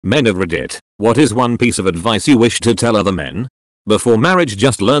Men of Reddit, what is one piece of advice you wish to tell other men? Before marriage,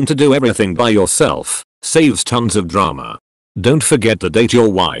 just learn to do everything by yourself. Saves tons of drama. Don't forget to date your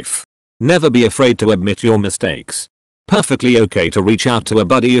wife. Never be afraid to admit your mistakes. Perfectly okay to reach out to a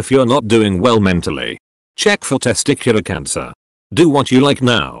buddy if you're not doing well mentally. Check for testicular cancer. Do what you like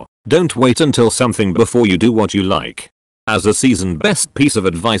now. Don't wait until something before you do what you like. As a seasoned, best piece of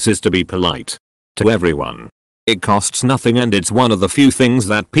advice is to be polite to everyone. It costs nothing and it's one of the few things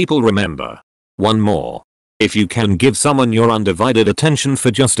that people remember. One more. If you can give someone your undivided attention for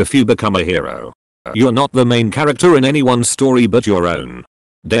just a few, become a hero. You're not the main character in anyone's story but your own.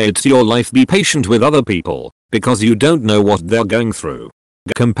 Date your life, be patient with other people, because you don't know what they're going through.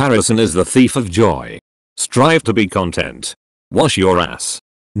 Comparison is the thief of joy. Strive to be content. Wash your ass.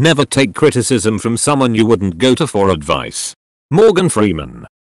 Never take criticism from someone you wouldn't go to for advice. Morgan Freeman.